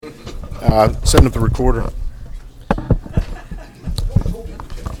Setting up the recorder.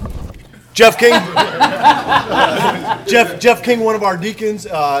 Jeff King. Jeff King, one of our deacons,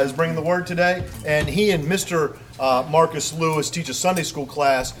 is bringing the word today, and he and Mr. Marcus Lewis teach a Sunday school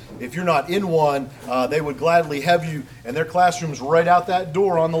class. If you're not in one, they would gladly have you, and their classroom's right out that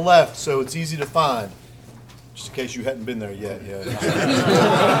door on the left, so it's easy to find. Just in case you hadn't been there yet.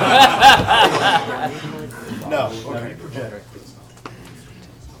 No. Okay.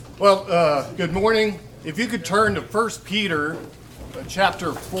 Well, good morning. If you could turn to 1 Peter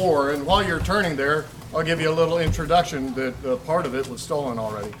chapter 4, and while you're turning there, I'll give you a little introduction that part of it was stolen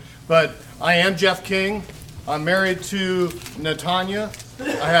already. But I am Jeff King. I'm married to Natanya.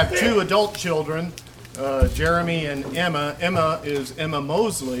 I have two adult children, Jeremy and Emma. Emma is Emma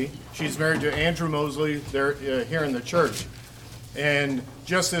Mosley. She's married to Andrew Mosley. They're here in the church. And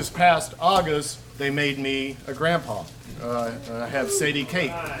just this past August, they made me a grandpa. I have Sadie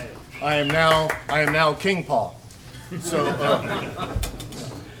Kate. I am now King Paul. So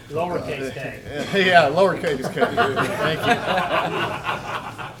lowercase k. Yeah, lowercase k. Thank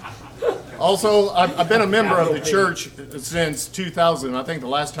you. Also, I've been a member of the church since 2000. I think the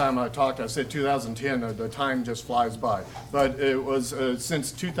last time I talked, I said 2010. The time just flies by. But it was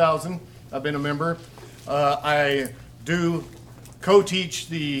since 2000 I've been a member. I do co-teach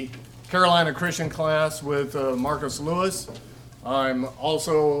the Carolina Christian class with Marcus Lewis. I'm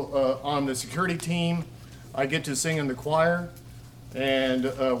also on the security team. I get to sing in the choir and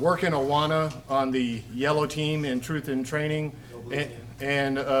work in Awana on the yellow team in Truth in Training.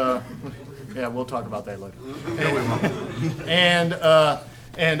 And yeah, we'll talk about that later.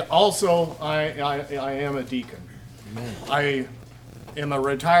 And also I am a deacon. I am a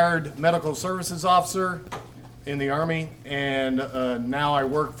retired medical services officer in the Army, and now I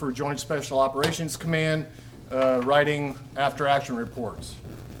work for Joint Special Operations Command, writing after-action reports,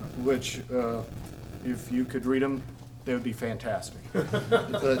 which, if you could read them, they would be fantastic. But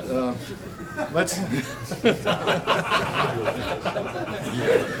let's...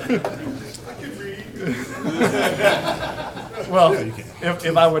 Well,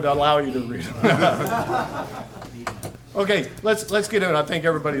 if I would allow you to read them. Okay, let's get in. I think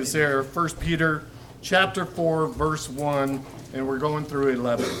everybody's there. 1 Peter chapter 4, verse 1, and we're going through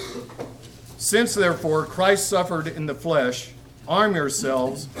 11. Since, therefore, Christ suffered in the flesh, arm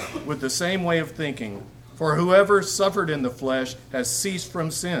yourselves with the same way of thinking. For whoever suffered in the flesh has ceased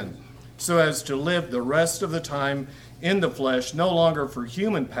from sin, so as to live the rest of the time in the flesh, no longer for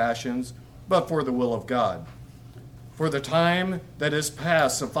human passions, but for the will of God. For the time that is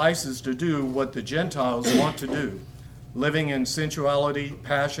past suffices to do what the Gentiles want to do, living in sensuality,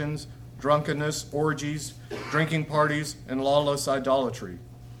 passions, drunkenness, orgies, drinking parties, and lawless idolatry.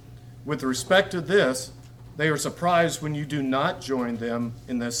 With respect to this, they are surprised when you do not join them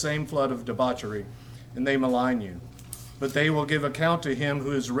in the same flood of debauchery, and they malign you. But they will give account to him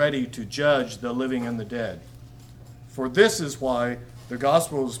who is ready to judge the living and the dead. For this is why the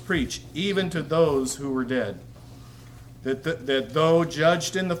gospel is preached even to those who were dead, that though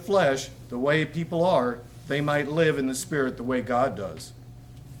judged in the flesh the way people are, they might live in the spirit the way God does.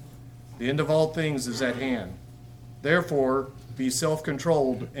 The end of all things is at hand. Therefore, be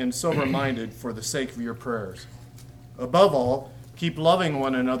self-controlled and sober-minded for the sake of your prayers. Above all, keep loving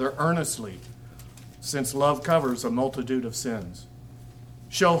one another earnestly, since love covers a multitude of sins.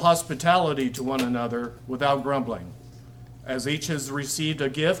 Show hospitality to one another without grumbling. As each has received a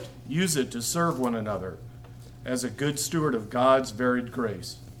gift, use it to serve one another as a good steward of God's varied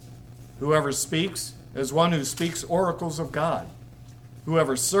grace. Whoever speaks, as one who speaks oracles of God.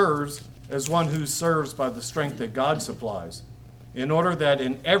 Whoever serves, as one who serves by the strength that God supplies, in order that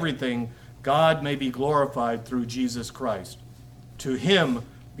in everything God may be glorified through Jesus Christ. To him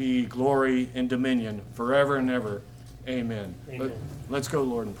be glory and dominion forever and ever. Amen. Let's go,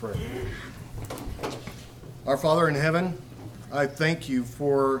 Lord, in prayer. Our Father in heaven, I thank you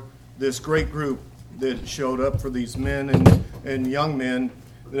for this great group that showed up, for these men and young men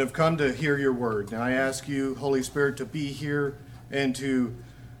that have come to hear your word. And I ask you, Holy Spirit, to be here and to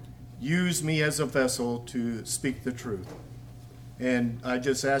use me as a vessel to speak the truth. And I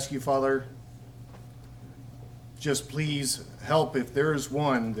just ask you, Father, just please help if there is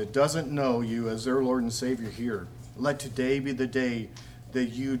one that doesn't know you as their Lord and Savior here. Let today be the day that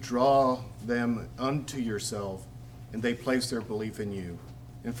you draw them unto yourself and they place their belief in you.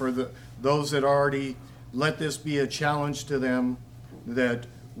 And for those that already, let this be a challenge to them that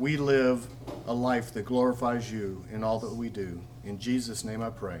we live a life that glorifies you in all that we do. In Jesus' name I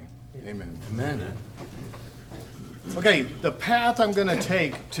pray. Amen. Amen. Okay, the path I'm going to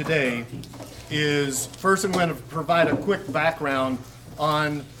take today is, first I'm going to provide a quick background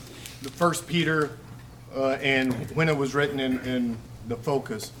on the First Peter and when it was written in the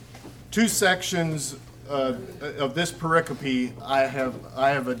focus. Two sections of this pericope I have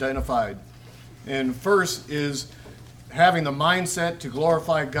identified. And first is having the mindset to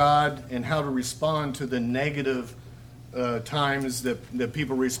glorify God and how to respond to the negative times that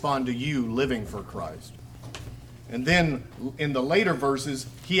people respond to you living for Christ. And then in the later verses,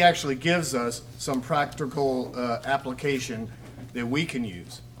 he actually gives us some practical application that we can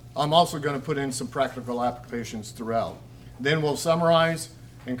use. I'm also going to put in some practical applications throughout. Then we'll summarize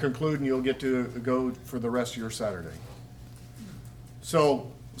and conclude, and you'll get to go for the rest of your Saturday.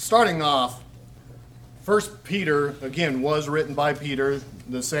 So starting off, 1 Peter, again, was written by Peter,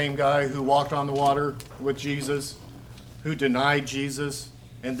 the same guy who walked on the water with Jesus, who denied Jesus,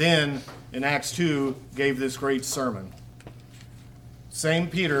 and then in Acts 2 gave this great sermon. Same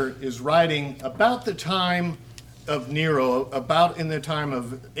Peter is writing about the time of Nero, about in the time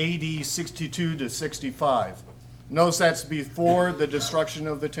of AD 62 to 65. Notice that's before the destruction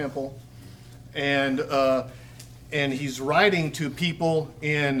of the temple. And he's writing to people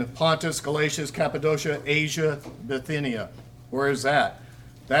in Pontus, Galatia, Cappadocia, Asia, Bithynia. Where is that?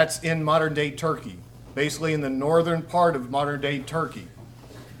 That's in modern-day Turkey, basically in the northern part of modern-day Turkey.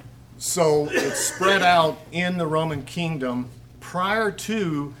 So it's spread out in the Roman kingdom prior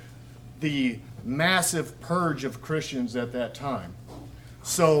to the massive purge of Christians at that time.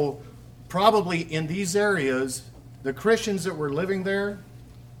 So probably in these areas, the Christians that were living there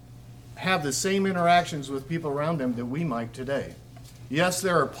have the same interactions with people around them that we might today. Yes,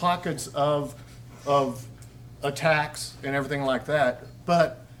 there are pockets of attacks and everything like that,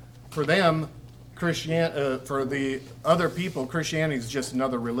 but for them, for the other people, Christianity is just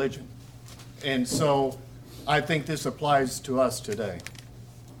another religion. And so I think this applies to us today.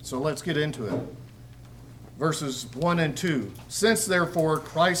 So let's get into it. Verses 1 and 2. Since therefore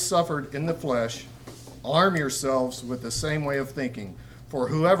Christ suffered in the flesh, arm yourselves with the same way of thinking. For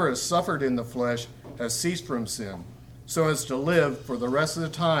whoever has suffered in the flesh has ceased from sin, so as to live for the rest of the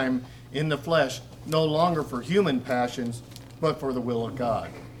time in the flesh, no longer for human passions, but for the will of God.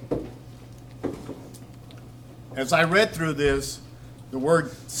 As I read through this, the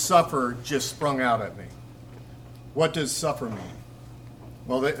word suffer just sprung out at me. What does suffer mean?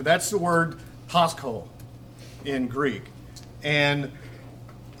 Well, that's the word paschal in Greek. And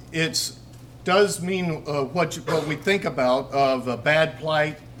it does mean what we think about of a bad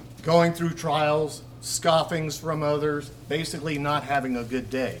plight, going through trials, scoffings from others, basically not having a good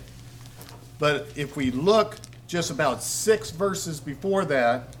day. But if we look just about 6 verses before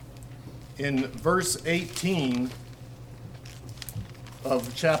that, in verse 18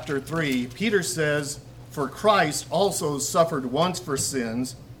 of chapter 3, Peter says, for Christ also suffered once for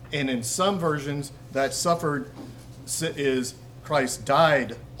sins, and in some versions that suffered is Christ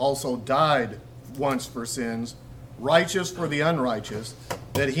also died once for sins, righteous for the unrighteous,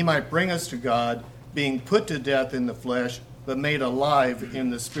 that he might bring us to God, being put to death in the flesh, but made alive in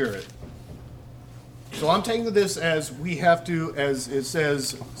the spirit. So I'm taking this as we have to, as it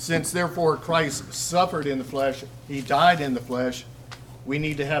says, since therefore Christ suffered in the flesh, he died in the flesh, we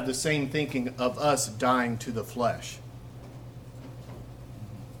need to have the same thinking of us dying to the flesh.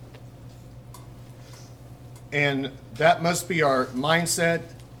 And that must be our mindset,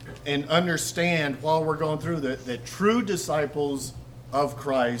 and understand while we're going through that true disciples of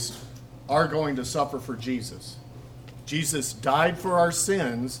Christ are going to suffer for Jesus. Jesus died for our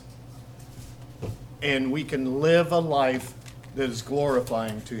sins, and we can live a life that is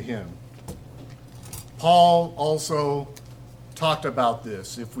glorifying to him. Paul also talked about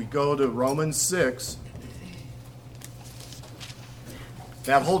this. If we go to Romans 6,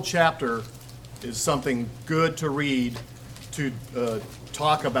 that whole chapter is something good to read to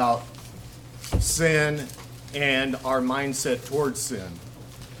talk about sin and our mindset towards sin.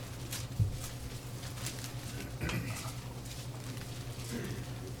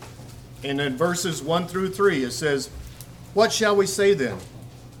 And in verses 1 through 3, it says, what shall we say then?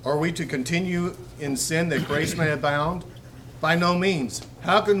 Are we to continue in sin that grace may abound? By no means.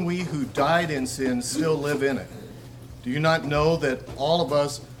 How can we who died in sin still live in it? Do you not know that all of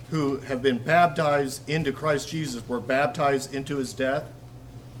us who have been baptized into Christ Jesus were baptized into his death?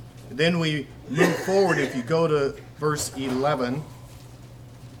 Then we move forward. If you go to verse 11,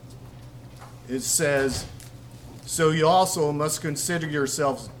 it says, so you also must consider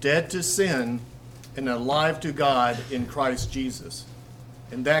yourselves dead to sin and alive to God in Christ Jesus.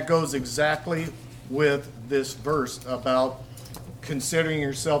 And that goes exactly with this verse about considering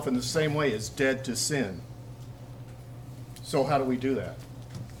yourself in the same way as dead to sin. So how do we do that?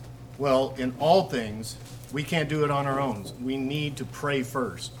 Well, in all things, We can't do it on our own. We need to pray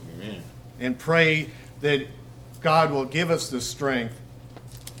first. Amen. And pray that God will give us the strength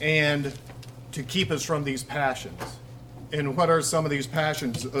and to keep us from these passions. And what are some of these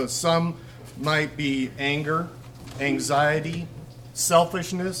passions? Some might be anger, anxiety,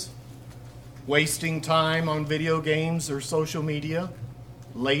 selfishness, wasting time on video games or social media,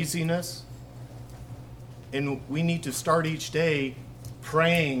 laziness. And we need to start each day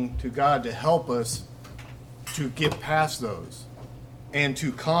praying to God to help us to get past those and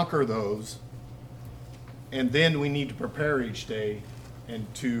to conquer those. And then we need to prepare each day and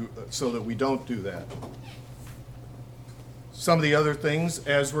so that we don't do that. Some of the other things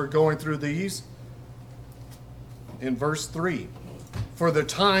as we're going through these, in verse 3, for the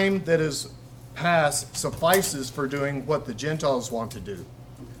time that is past suffices for doing what the Gentiles want to do,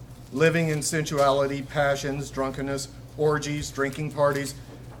 living in sensuality, passions, drunkenness, orgies, drinking parties,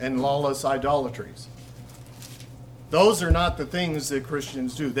 and lawless idolatries. Those are not the things that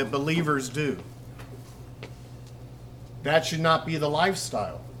Christians do, that believers do. That should not be the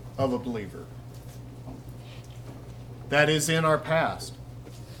lifestyle of a believer. That is in our past.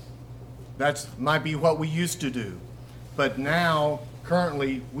 That might be what we used to do. But now,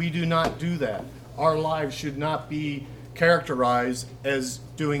 currently, we do not do that. Our lives should not be characterized as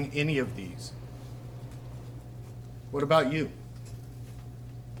doing any of these. What about you?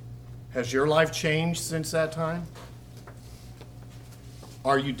 Has your life changed since that time?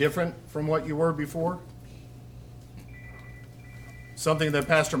 Are you different from what you were before? Something that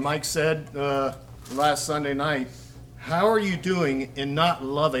Pastor Mike said last Sunday night, how are you doing in not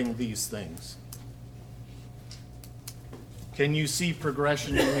loving these things? Can you see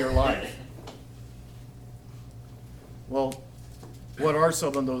progression in your life? Well, what are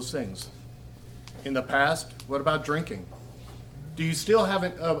some of those things? In the past, what about drinking? Do you still have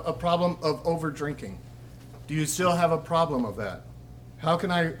a problem of over drinking? Do you still have a problem of that? How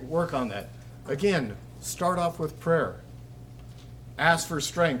can I work on that? Again, start off with prayer. Ask for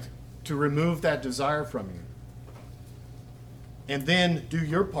strength to remove that desire from you. And then do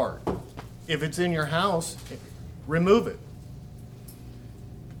your part. If it's in your house, remove it.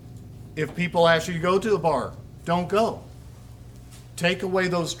 If people ask you to go to a bar, don't go. Take away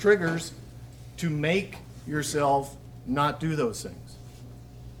those triggers to make yourself not do those things.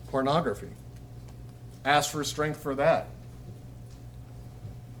 Pornography. Ask for strength for that.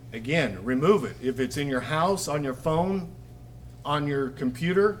 Again, remove it. If it's in your house, on your phone, on your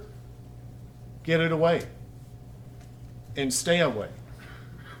computer, get it away. And stay away.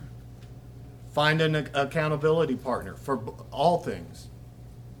 Find an accountability partner for all things.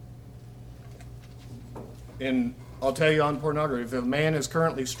 And I'll tell you on pornography, if a man is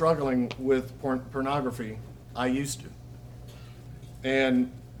currently struggling with pornography, I used to.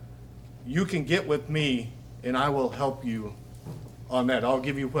 And you can get with me and I will help you on that. I'll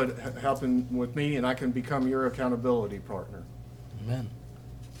give you what helping with me and I can become your accountability partner. Amen.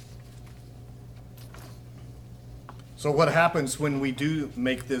 So what happens when we do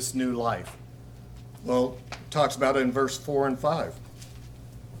make this new life? Well, it talks about it in verse 4 and 5.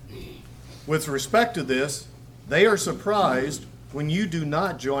 With respect to this, they are surprised when you do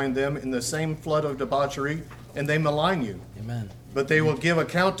not join them in the same flood of debauchery, and they malign you. Amen. But they will give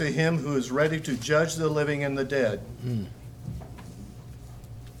account to him who is ready to judge the living and the dead.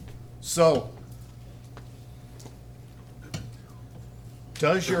 So,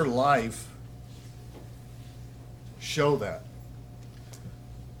 does your life show that?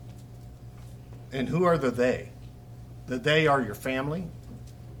 And who are the they? The they are your family,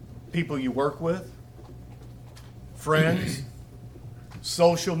 people you work with, friends,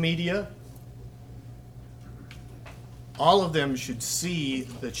 social media. All of them should see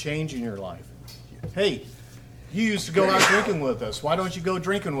the change in your life. Hey, you used to go out drinking with us. Why don't you go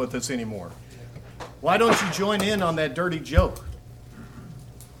drinking with us anymore? Why don't you join in on that dirty joke?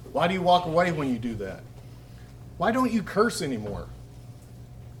 Why do you walk away when you do that? Why don't you curse anymore?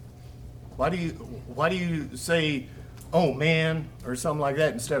 Why do you say, oh man, or something like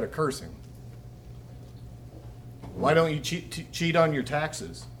that instead of cursing? Why don't you cheat on your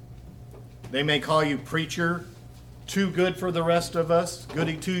taxes? They may call you preacher, too good for the rest of us,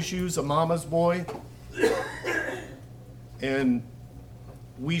 goody two-shoes, a mama's boy. And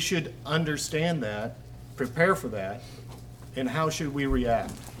we should understand that, prepare for that, and how should we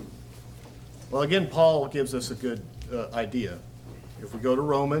react? Well, again, Paul gives us a good idea. If we go to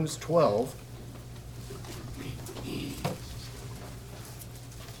Romans 12,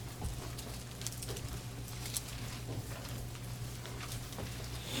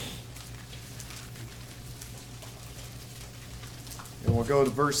 and we'll go to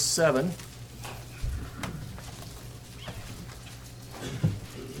verse 7.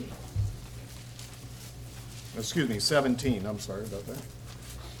 17. I'm sorry about that.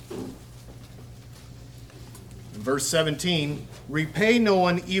 In verse 17, repay no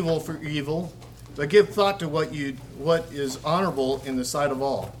one evil for evil, but give thought to what is honorable in the sight of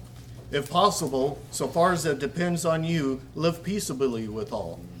all. If possible, so far as it depends on you, live peaceably with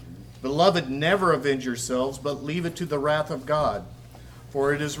all. Beloved, never avenge yourselves, but leave it to the wrath of God.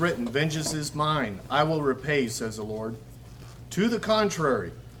 For it is written, vengeance is mine, I will repay, says the Lord. To the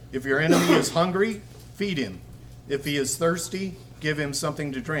contrary, if your enemy is hungry, feed him. If he is thirsty, give him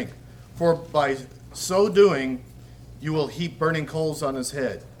something to drink. For by so doing, you will heap burning coals on his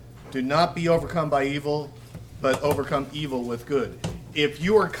head. Do not be overcome by evil, but overcome evil with good. If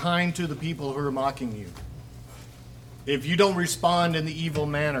you are kind to the people who are mocking you, if you don't respond in the evil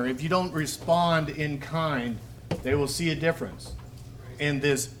manner, if you don't respond in kind, they will see a difference. And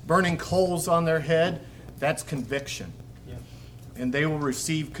this burning coals on their head, that's conviction. Yeah. And they will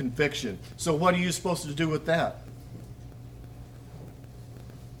receive conviction. So what are you supposed to do with that?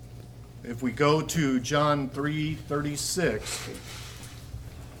 If we go to John 3:36,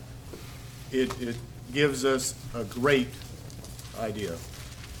 it gives us a great idea.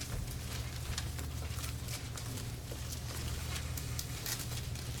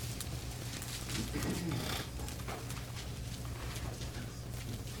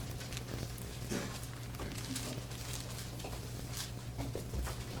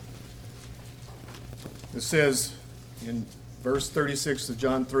 It says in verse 36 of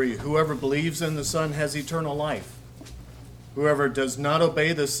John 3, whoever believes in the Son has eternal life. Whoever does not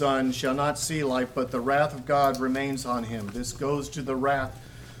obey the Son shall not see life, but the wrath of God remains on him. This goes to the wrath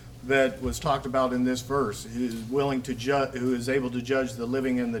that was talked about in this verse, who is willing to judge, who is able to judge the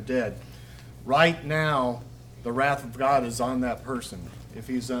living and the dead. Right now, the wrath of God is on that person if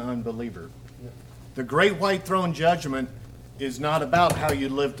he's an unbeliever. The great white throne judgment is not about how you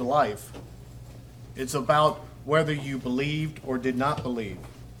lived life. It's about whether you believed or did not believe.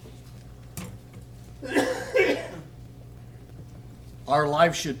 Our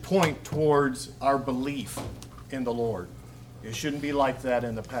life should point towards our belief in the Lord. It shouldn't be like that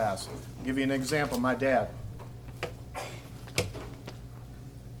in the past. I'll give you an example. My dad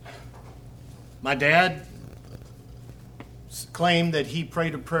claimed that he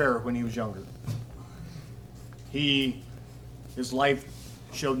prayed a prayer when he was younger. His life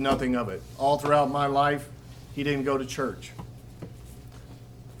showed nothing of it. All throughout my life, he didn't go to church.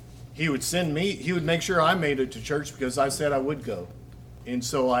 He would make sure I made it to church because I said I would go. And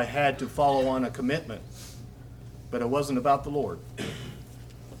so I had to follow on a commitment. But it wasn't about the Lord.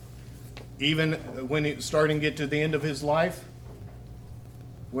 Even when it starting to get to the end of his life,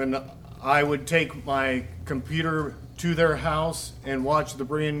 when I would take my computer to their house and watch the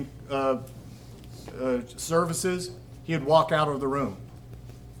Berean services, he would walk out of the room.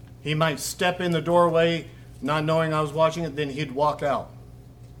 He might step in the doorway, not knowing I was watching it, then he'd walk out.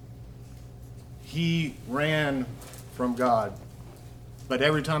 He ran from God. But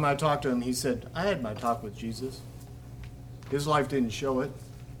every time I talked to him, he said, I had my talk with Jesus. His life didn't show it.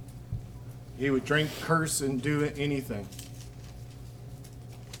 He would drink, curse, and do anything.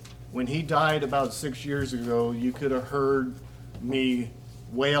 When he died about 6 years ago, you could have heard me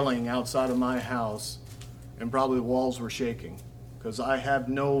wailing outside of my house, and probably the walls were shaking, because I have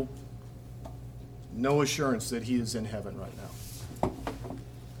no assurance that he is in heaven right now.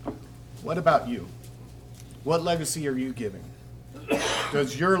 What about you? What legacy are you giving?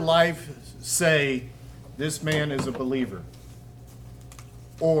 Does your life say this man is a believer?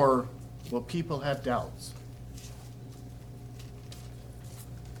 Or will people have doubts?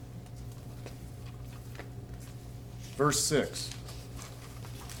 Verse 6.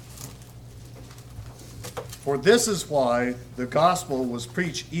 For this is why the gospel was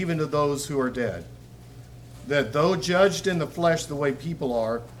preached even to those who are dead, that though judged in the flesh the way people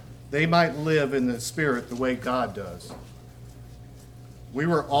are, they might live in the spirit the way God does. We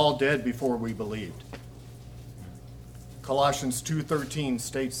were all dead before we believed. Colossians 2:13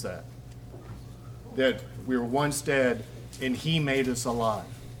 states that we were once dead and he made us alive.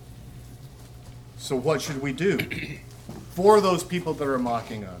 So what should we do for those people that are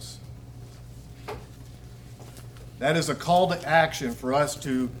mocking us? That is a call to action for us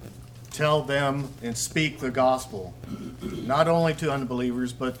to tell them and speak the gospel, not only to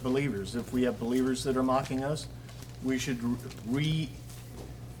unbelievers, but believers. If we have believers that are mocking us, we should restate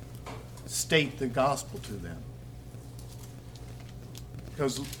the gospel to them.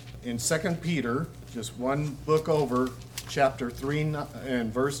 Because in 2 Peter, just one book over, chapter 3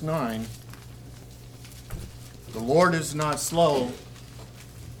 and verse 9, the Lord is not slow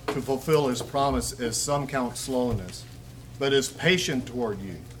to fulfill his promise, as some count slowness, but is patient toward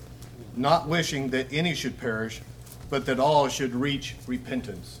you, not wishing that any should perish, but that all should reach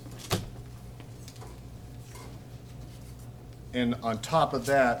repentance. And on top of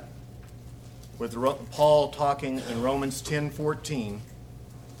that, with Paul talking in Romans 10:14,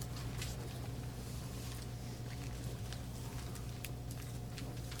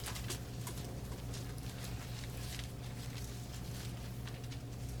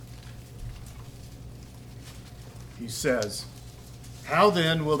 he says, "How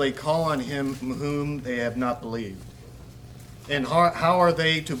then will they call on him whom they have not believed? And how are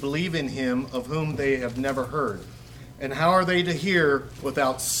they to believe in him of whom they have never heard? And how are they to hear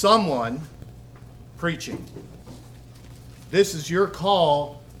without someone preaching?" This is your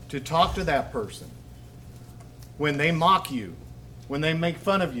call to talk to that person. When they mock you, when they make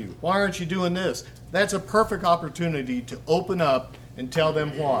fun of you, why aren't you doing this? That's a perfect opportunity to open up and tell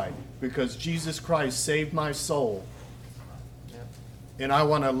them why. Because Jesus Christ saved my soul, and I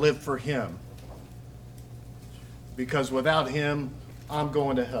want to live for him. Because without him, I'm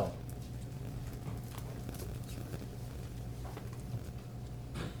going to hell.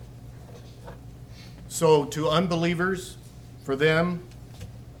 So to unbelievers, for them,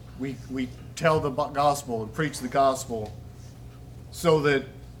 we tell the gospel and preach the gospel so that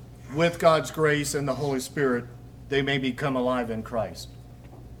with God's grace and the Holy Spirit, they may become alive in Christ.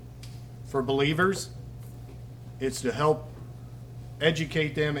 For believers, it's to help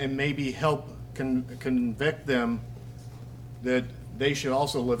educate them and maybe help convict them that they should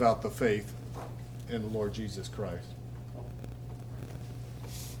also live out the faith in the Lord Jesus Christ.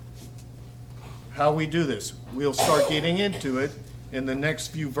 How we do this, we'll start getting into it in the next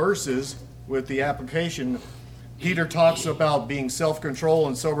few verses with the application. Peter talks about being self-controlled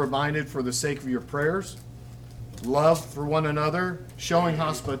and sober-minded for the sake of your prayers, love for one another, showing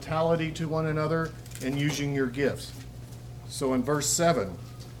hospitality to one another, and using your gifts. So in verse 7,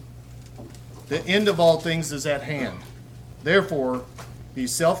 the end of all things is at hand. Therefore, be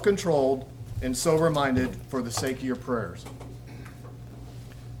self-controlled and sober-minded for the sake of your prayers.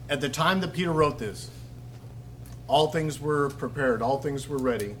 At the time that Peter wrote this, all things were prepared, all things were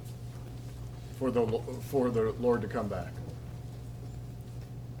ready for the Lord to come back.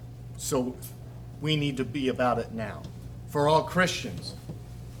 So we need to be about it now. For all Christians,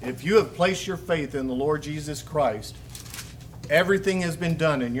 if you have placed your faith in the Lord Jesus Christ, everything has been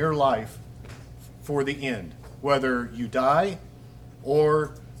done in your life for the end, whether you die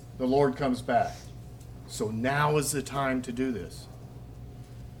or the Lord comes back. So now is the time to do this.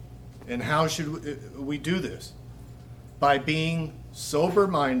 And how should we do this? By being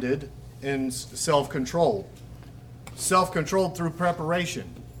sober-minded and self-controlled. Self-controlled through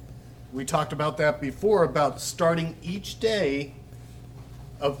preparation. We talked about that before, about starting each day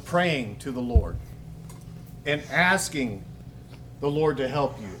of praying to the Lord and asking the Lord to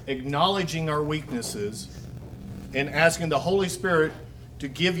help you, acknowledging our weaknesses and asking the Holy Spirit to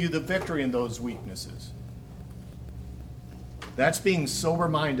give you the victory in those weaknesses. That's being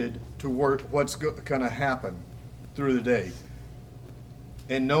sober-minded to what's going to happen through the day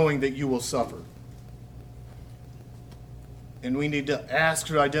and knowing that you will suffer. And we need to ask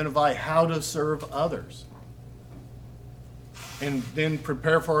to identify how to serve others and then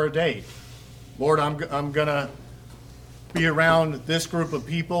prepare for our day. Lord, I'm going to be around this group of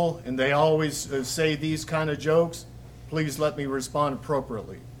people and they always say these kind of jokes. Please let me respond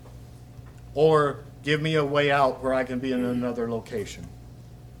appropriately. Or give me a way out where I can be in another location.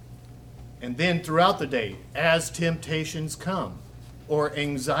 And then throughout the day, as temptations come or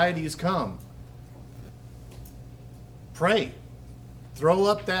anxieties come, pray. Throw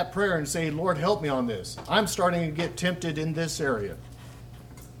up that prayer and say, Lord, help me on this. I'm starting to get tempted in this area.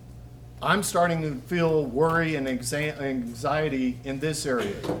 I'm starting to feel worry and anxiety in this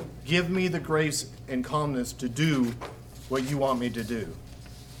area. Give me the grace and calmness to do what you want me to do.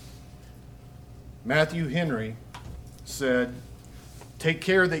 Matthew Henry said, take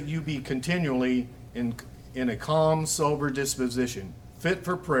care that you be continually in a calm, sober disposition, fit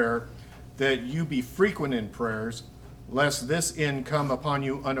for prayer, that you be frequent in prayers, lest this end come upon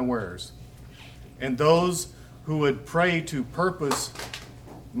you unawares. And those who would pray to purpose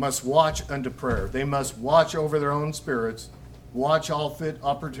must watch unto prayer. They must watch over their own spirits, watch all fit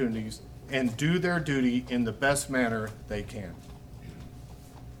opportunities, and do their duty in the best manner they can.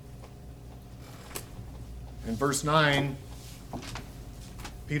 In verse 9,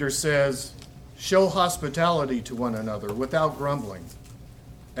 Peter says, show hospitality to one another without grumbling,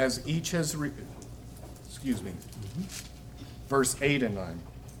 as each has Verse 8 and 9.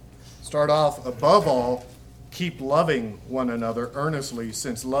 Start off, above all, keep loving one another earnestly,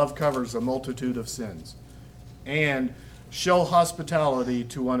 since love covers a multitude of sins. And show hospitality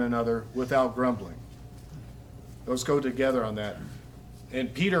to one another without grumbling. Let's go together on that.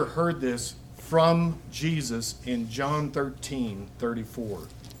 And Peter heard this from Jesus in John 13:34.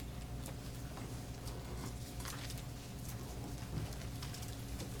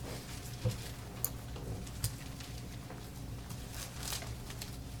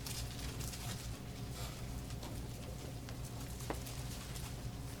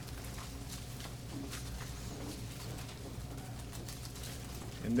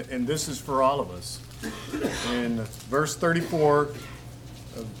 And this is for all of us. In verse 34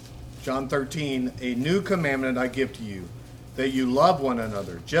 of John 13, a new commandment I give to you, that you love one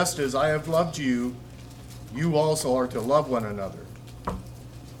another. Just as I have loved you, you also are to love one another.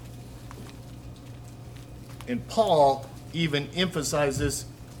 And Paul even emphasizes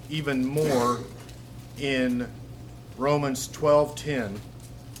even more in Romans 12:10.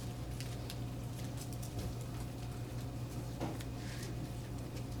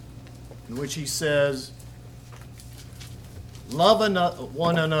 In which he says, love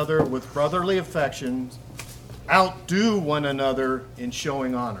one another with brotherly affections, outdo one another in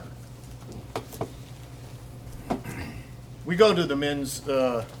showing honor. We go to the men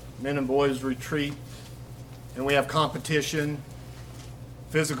and boys retreat, and we have competition,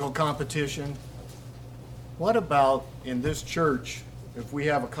 physical competition. What about in this church if we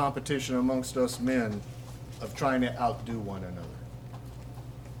have a competition amongst us men of trying to outdo one another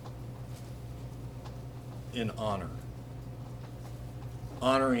in honor,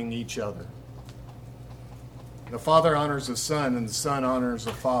 honoring each other? The Father honors the Son, and the Son honors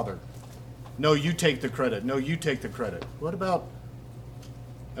the Father. No, you take the credit. No, you take the credit. What about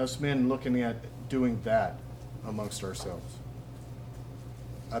us men looking at doing that amongst ourselves?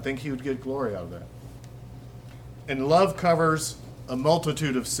 I think he would get glory out of that. And love covers a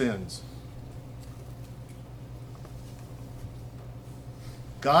multitude of sins.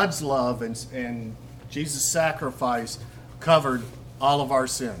 God's love and Jesus' sacrifice covered all of our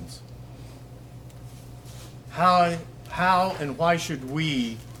sins. How and why should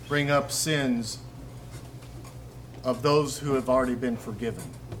we bring up sins of those who have already been forgiven?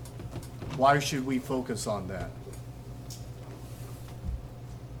 Why should we focus on that?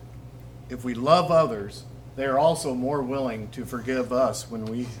 If we love others, they are also more willing to forgive us when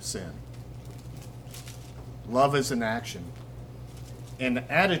we sin. Love is an action, and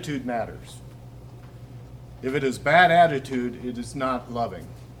attitude matters. If it is bad attitude, it is not loving.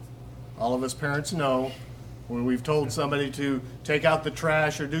 All of us parents know when we've told somebody to take out the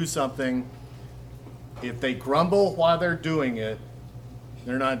trash or do something, if they grumble while they're doing it,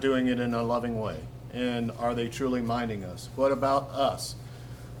 they're not doing it in a loving way. And are they truly minding us? What about us?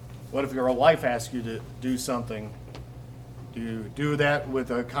 What if your wife asks you to do something? Do you do that with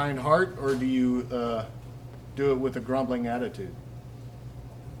a kind heart, or do you do it with a grumbling attitude?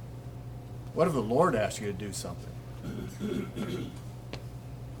 What if the Lord asks you to do something?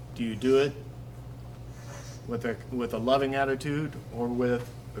 Do you do it with a loving attitude or with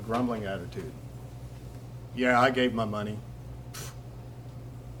a grumbling attitude? Yeah, I gave my money.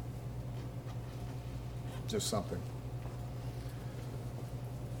 Just something.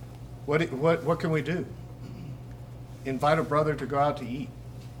 What can we do? Invite a brother to go out to eat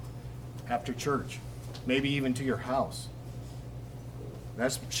after church, maybe even to your house.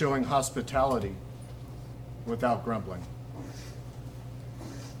 That's showing hospitality without grumbling.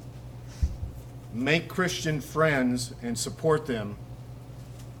 Make Christian friends and support them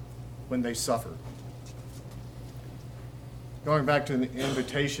when they suffer. Going back to the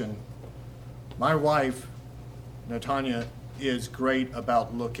invitation, my wife, Natanya, is great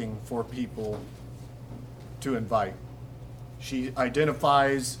about looking for people to invite. She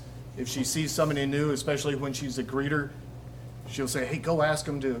identifies if she sees somebody new, especially when she's a greeter, she'll say, hey, go ask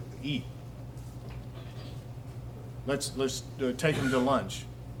them to eat. Let's take them to lunch.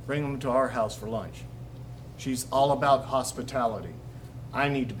 Bring them to our house for lunch. She's all about hospitality. I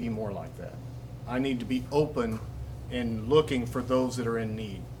need to be more like that. I need to be open and looking for those that are in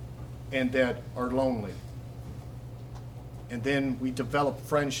need and that are lonely. And then we develop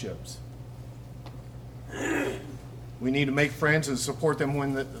friendships. We need to make friends and support them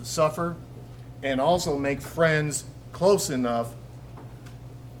when they suffer, and also make friends close enough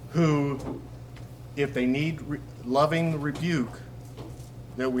who, if they need loving rebuke,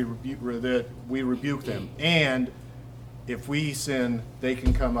 that we rebuke them. And if we sin, they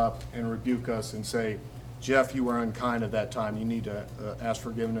can come up and rebuke us and say, Jeff, you were unkind at that time. You need to ask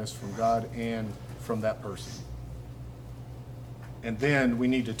forgiveness from God and from that person. And then we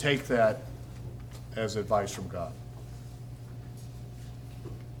need to take that as advice from God.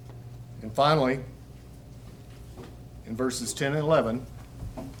 in verses 10 and 11,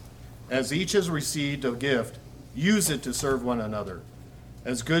 as each has received a gift, use it to serve one another,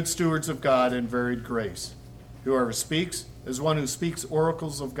 as good stewards of God in varied grace. Whoever speaks, as one who speaks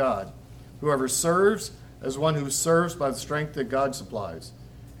oracles of God. Whoever serves, as one who serves by the strength that God supplies,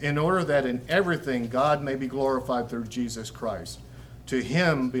 in order that in everything God may be glorified through Jesus Christ. To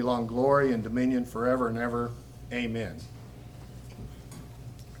him belong glory and dominion forever and ever. Amen.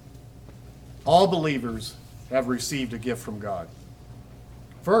 All believers have received a gift from God.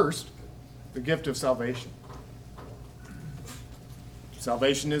 First, the gift of salvation.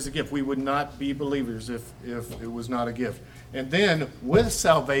 Salvation is a gift. We would not be believers if it was not a gift. And then, with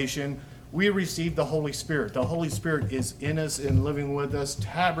salvation, we receive the Holy Spirit. The Holy Spirit is in us and living with us,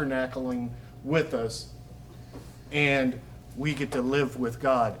 tabernacling with us, and we get to live with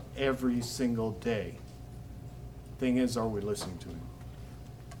God every single day. Thing is, are we listening to him?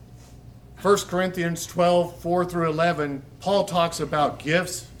 1 Corinthians 12, 4 through 11, Paul talks about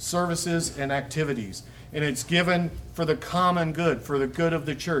gifts, services, and activities. And it's given for the common good, for the good of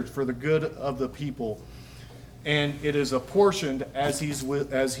the church, for the good of the people. And it is apportioned as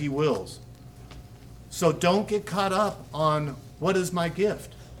he wills. So don't get caught up on what is my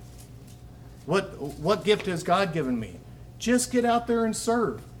gift. What gift has God given me? Just get out there and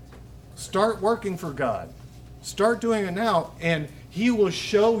serve. Start working for God. Start doing it now, and he will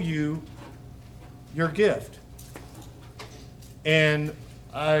show you your gift. And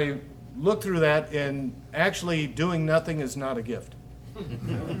I looked through that, and actually doing nothing is not a gift.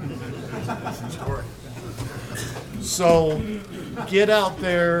 So get out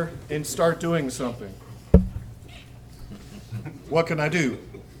there and start doing something. What can I do?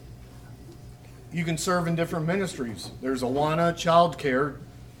 You can serve in different ministries. There's Awana, child care,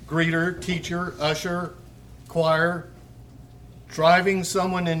 greeter, teacher, usher, choir, driving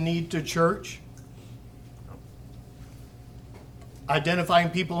someone in need to church, identifying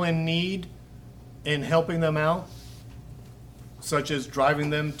people in need and helping them out, such as driving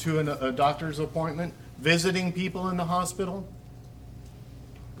them to a doctor's appointment, visiting people in the hospital.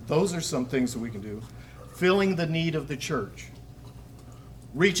 Those are some things that we can do. Filling the need of the church.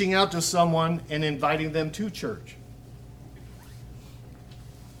 Reaching out to someone and inviting them to church.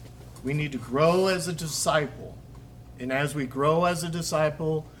 We need to grow as a disciple. And as we grow as a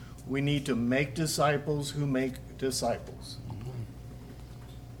disciple, we need to make disciples who make disciples.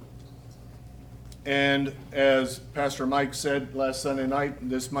 And as Pastor Mike said last Sunday night,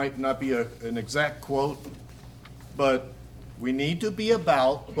 this might not be an exact quote, but we need to be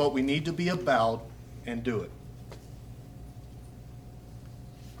about what we need to be about and do it.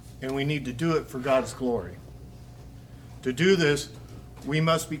 And we need to do it for God's glory. To do this, we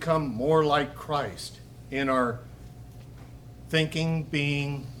must become more like Christ in our thinking,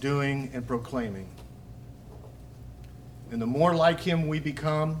 being, doing, and proclaiming. And the more like him we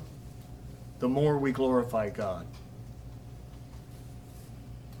become, the more we glorify God.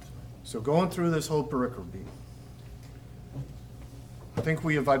 So going through this whole pericope, I think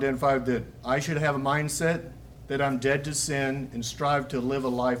we have identified that I should have a mindset that I'm dead to sin and strive to live a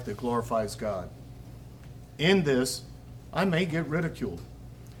life that glorifies God. In this, I may get ridiculed,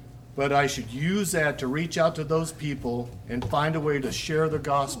 but I should use that to reach out to those people and find a way to share the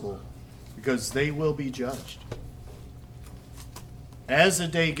gospel, because they will be judged. As the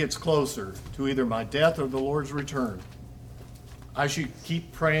day gets closer to either my death or the Lord's return, I should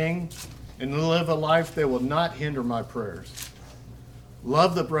keep praying and live a life that will not hinder my prayers.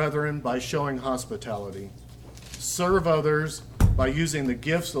 Love the brethren by showing hospitality. Serve others by using the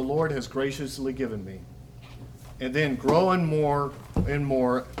gifts the Lord has graciously given me. And then grow in more and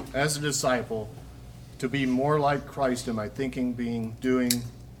more as a disciple to be more like Christ in my thinking, being, doing,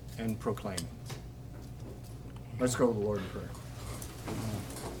 and proclaiming. Let's go to the Lord in prayer.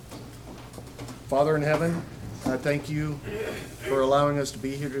 Father in heaven, I thank you for allowing us to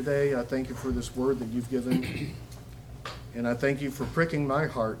be here today. I thank you for this word that you've given. And I thank you for pricking my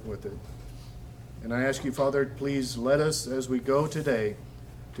heart with it. And I ask you, Father, please let us, as we go today,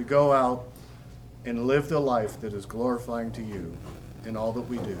 to go out and live the life that is glorifying to you in all that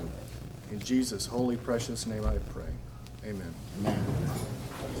we do. In Jesus' holy, precious name I pray. Amen. Amen.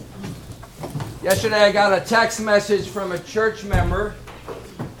 Yesterday I got a text message from a church member,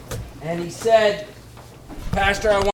 and he said, Pastor, I want